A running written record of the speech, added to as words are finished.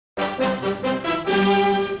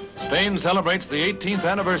Spain celebrates the 18th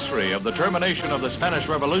anniversary of the termination of the Spanish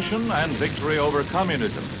Revolution and victory over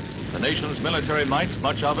communism. The nation's military might,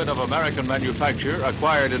 much of it of American manufacture,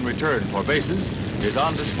 acquired in return for bases, is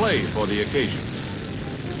on display for the occasion.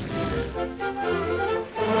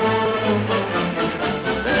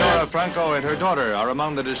 Senora Franco and her daughter are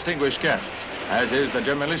among the distinguished guests, as is the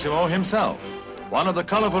Generalissimo himself. One of the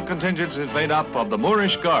colorful contingents is made up of the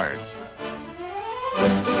Moorish Guards.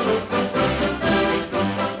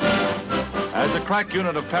 As a crack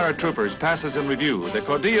unit of paratroopers passes in review, the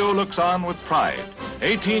caudillo looks on with pride.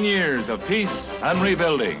 18 years of peace and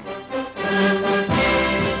rebuilding.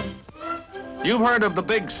 You've heard of the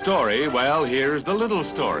big story. Well, here's the little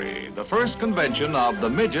story. The first convention of the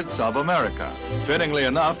Midgets of America. Fittingly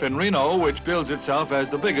enough, in Reno, which bills itself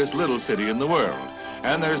as the biggest little city in the world.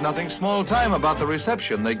 And there's nothing small-time about the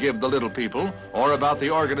reception they give the little people or about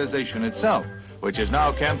the organization itself, which is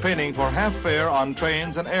now campaigning for half fare on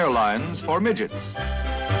trains and airlines for midgets.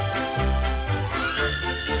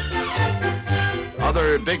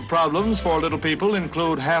 Other big problems for little people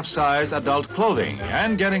include half-size adult clothing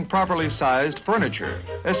and getting properly sized furniture,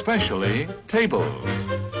 especially tables.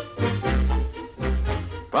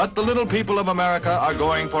 But the little people of America are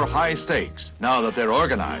going for high stakes now that they're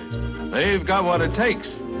organized. They've got what it takes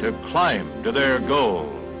to climb to their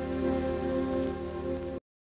goal.